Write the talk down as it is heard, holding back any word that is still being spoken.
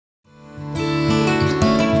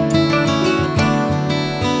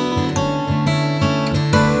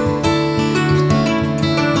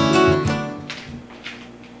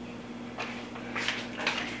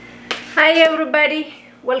Hi everybody,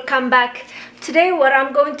 welcome back. Today what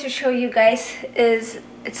I'm going to show you guys is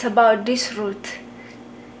it's about this root.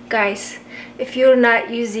 Guys, if you're not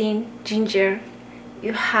using ginger,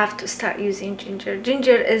 you have to start using ginger.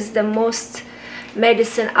 Ginger is the most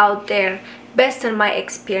medicine out there, best in my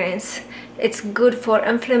experience. It's good for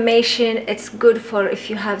inflammation, it's good for if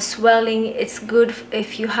you have swelling, it's good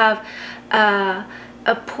if you have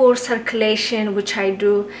a poor circulation, which I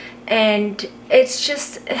do, and it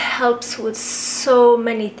helps with so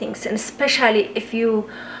many things, and especially if you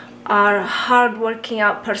are a hard working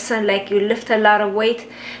out person, like you lift a lot of weight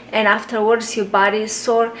and afterwards your body is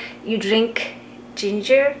sore, you drink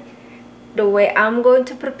ginger the way I'm going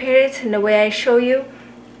to prepare it and the way I show you,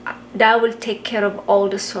 that will take care of all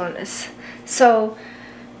the soreness. So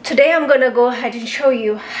today I'm gonna go ahead and show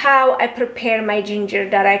you how I prepare my ginger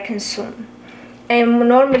that I consume. And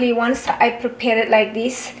normally once I prepare it like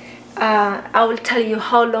this, I will tell you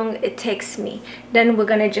how long it takes me. Then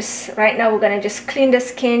right now we're gonna just clean the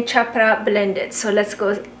skin, chop it up, blend it. So let's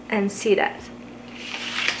go and see that.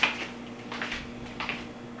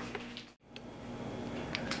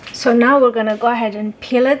 So now we're gonna go ahead and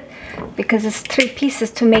peel it, because it's 3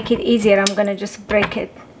 pieces. To make it easier, I'm gonna just break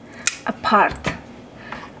it apart.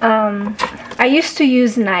 I used to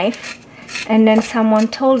use knife, and then someone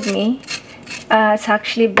told me it's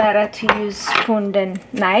actually better to use spoon than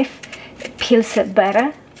knife. It peels it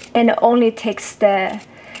better, and it only takes the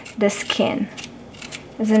skin.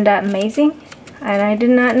 Isn't that amazing? And I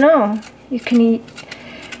did not know you can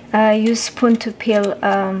use spoon to peel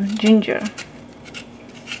ginger.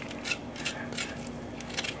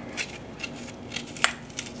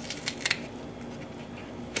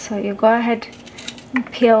 So you go ahead and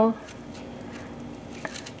peel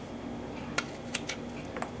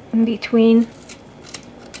in between,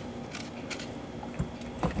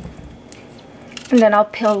 and then I'll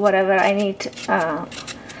peel whatever I need to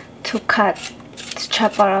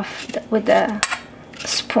chop off with the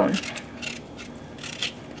spoon.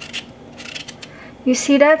 You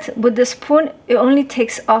see that? With the spoon, it only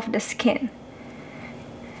takes off the skin.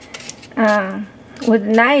 With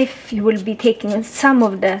knife, you will be taking some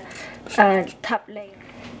of the top layer.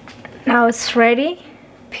 Now it's ready,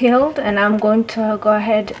 peeled, and I'm going to go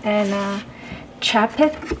ahead and chop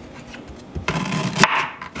it.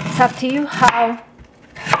 It's up to you how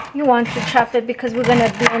you want to chop it, because we're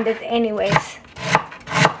gonna blend it anyways.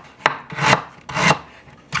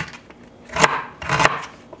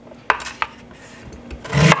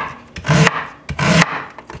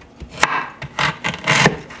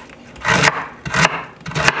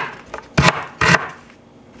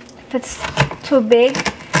 If it's too big,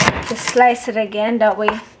 just slice it again, that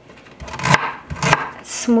way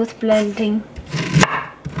it's smooth blending.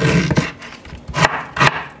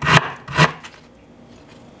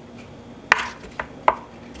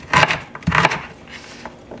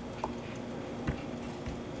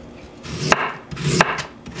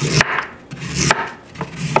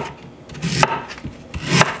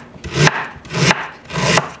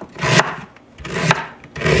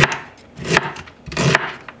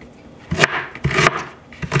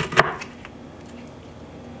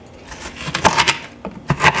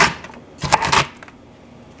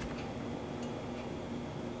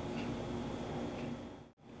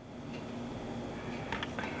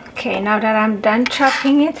 Okay, now that I'm done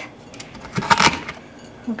chopping it,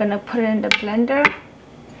 I'm gonna put it in the blender.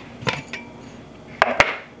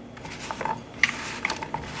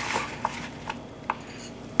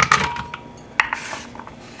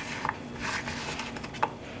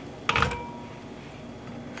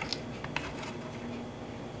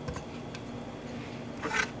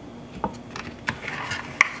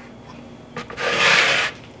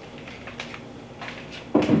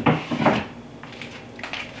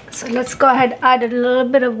 So let's go ahead and add a little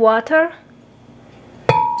bit of water.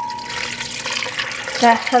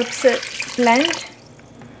 That helps it blend.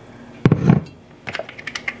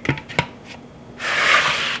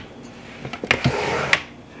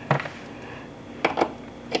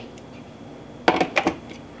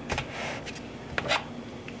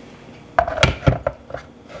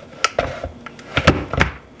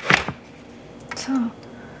 So I'm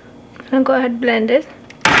gonna go ahead and blend it.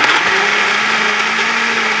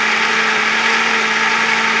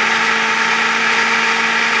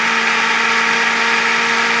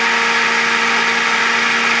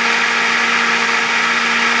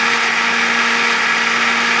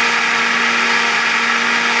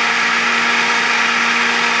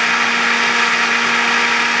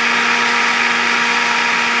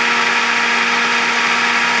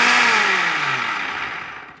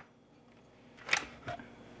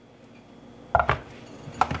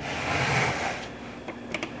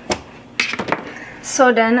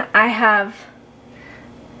 So then I have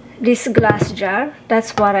this glass jar,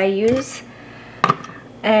 that's what I use.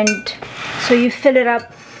 And so you fill it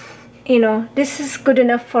up, you know, this is good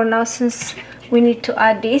enough for now since we need to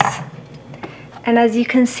add this. And as you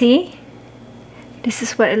can see, this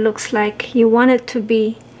is what it looks like. You want it to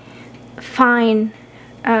be fine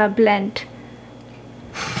blend.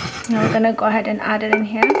 Now we're gonna go ahead and add it in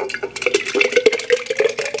here.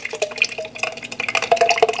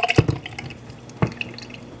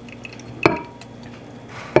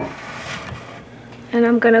 And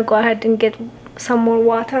I'm gonna go ahead and get some more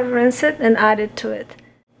water, rinse it, and add it to it.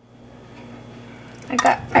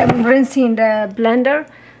 I'm rinsing the blender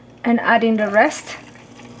and adding the rest.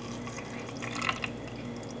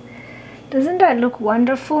 Doesn't that look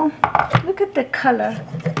wonderful? Look at the color.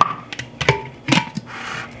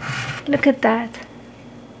 Look at that.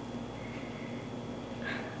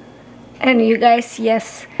 And you guys,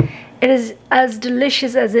 yes, it is as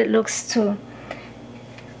delicious as it looks too.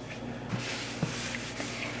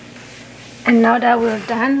 And now that we're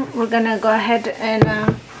done, we're gonna go ahead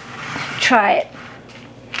and try it.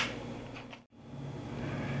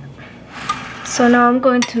 So now I'm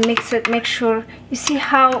going to mix it, make sure, you see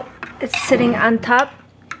how it's sitting on top,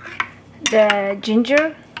 the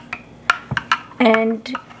ginger,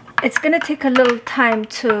 and it's gonna take a little time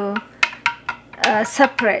to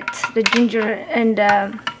separate the ginger and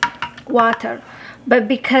water. But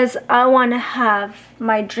because I want to have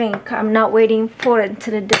my drink, I'm not waiting for it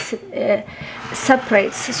until it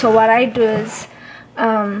separates. So what I do is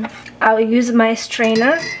I'll use my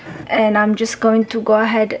strainer, and I'm just going to go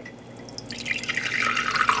ahead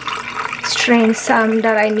strain some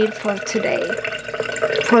that I need for today,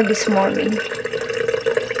 for this morning.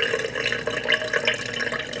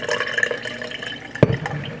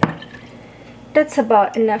 That's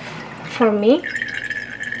about enough for me.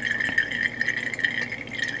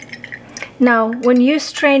 Now when you're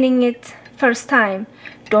straining it first time,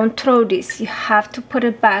 don't throw this. You have to put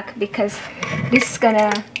it back, because this is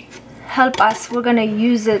gonna help us. We're gonna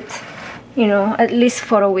use it, you know, at least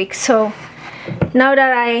for a week. So now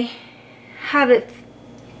that I have it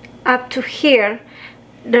up to here,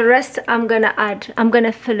 the rest I'm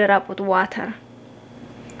gonna fill it up with water.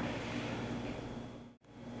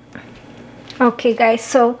 Okay guys,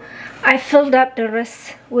 so I filled up the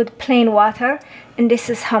rest with plain water, and this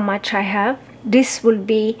is how much I have. This will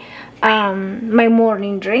be my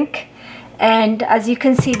morning drink. And as you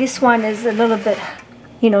can see, this one is a little bit,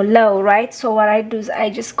 you know, low, right? So what I do is I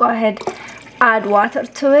just go ahead, add water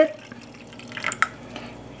to it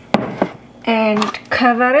and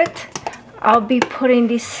cover it. I'll be putting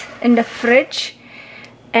this in the fridge,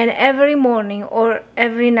 and every morning or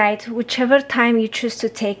every night, whichever time you choose to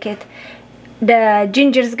take it, the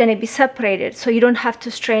ginger is going to be separated, so you don't have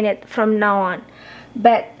to strain it from now on.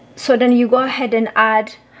 But so then you go ahead and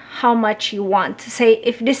add how much you want. Say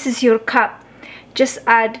if this is your cup, just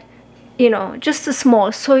add, you know, just a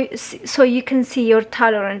small, so you can see you're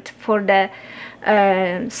tolerant for the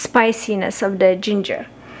spiciness of the ginger.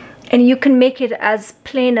 And you can make it as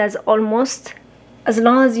plain as almost, as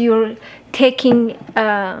long as you're taking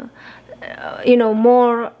you know,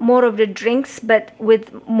 more of the drinks, but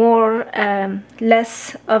with more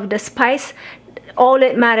less of the spice. All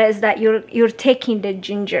it matters is that you're taking the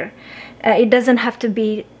ginger. It doesn't have to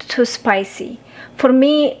be too spicy. For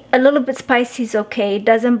me, a little bit spicy is okay. It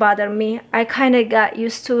doesn't bother me. I kind of got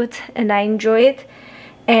used to it and I enjoy it,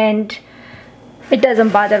 and it doesn't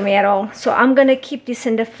bother me at all. So I'm gonna keep this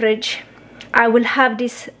in the fridge. I will have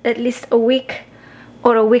this at least a week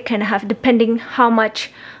or a week and a half, depending how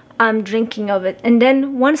much I'm drinking of it. And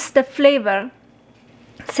then once the flavor,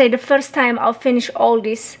 say the first time I'll finish all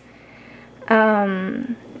this,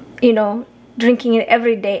 you know, drinking it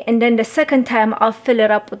every day, and then the second time I'll fill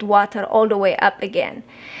it up with water all the way up again.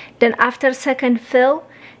 Then after second fill,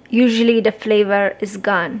 usually the flavor is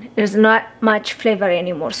gone. There's not much flavor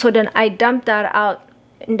anymore. So then I dump that out,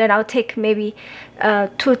 and then I'll take maybe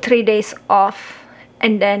 2-3 days off,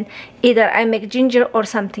 and then either I make ginger or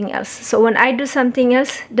something else. So when I do something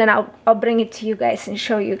else, then I'll bring it to you guys and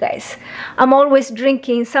show you guys. I'm always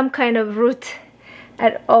drinking some kind of root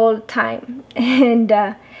at all time, and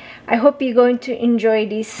I hope you're going to enjoy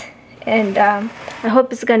this, and I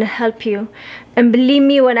hope it's gonna help you. And believe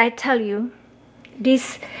me when I tell you,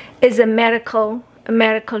 this is a miracle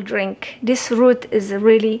drink. This root is a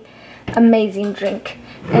really amazing drink.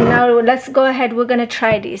 And now let's go ahead, we're gonna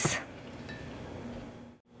try this.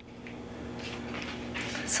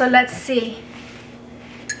 So let's see.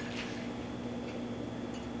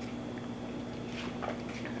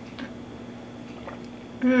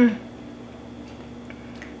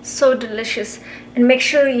 so delicious. And make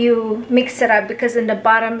sure you mix it up, because in the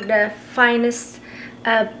bottom the finest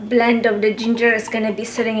blend of the ginger is going to be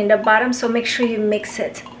sitting in the bottom, so make sure you mix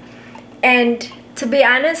it. And to be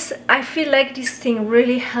honest, I feel like this thing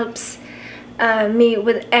really helps me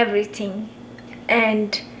with everything,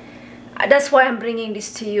 and that's why I'm bringing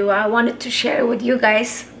this to you. I wanted to share it with you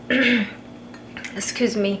guys.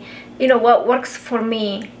 Excuse me. You know what works for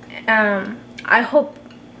me. I hope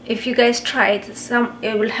if you guys try it,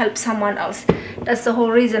 it will help someone else. That's the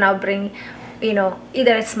whole reason I'll bring, you know,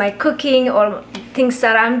 either it's my cooking or things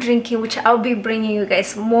that I'm drinking, which I'll be bringing you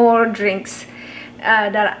guys more drinks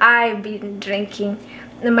that I've been drinking.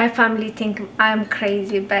 And my family think I'm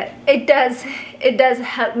crazy, but it does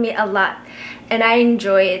help me a lot, and I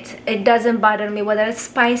enjoy it. It doesn't bother me whether it's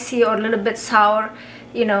spicy or a little bit sour.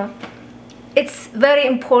 You know, it's very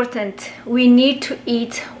important. We need to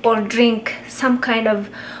eat or drink some kind of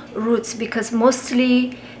roots, because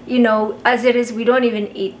mostly, you know, as it is, we don't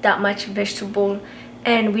even eat that much vegetable,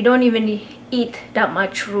 and we don't even eat that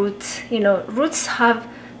much roots. You know, roots have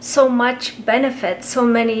so much benefit, so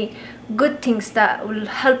many good things that will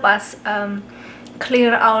help us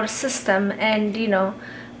clear our system, and you know,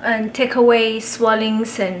 and take away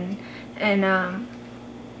swellings and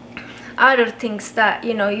other things that,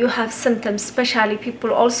 you know, you have symptoms, especially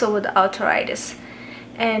people also with arthritis.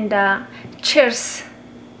 And cheers,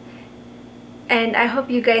 and I hope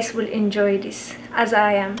you guys will enjoy this as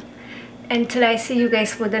I am. Until I see you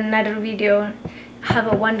guys with another video,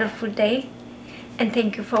 have a wonderful day, and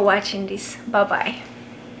thank you for watching this. Bye bye.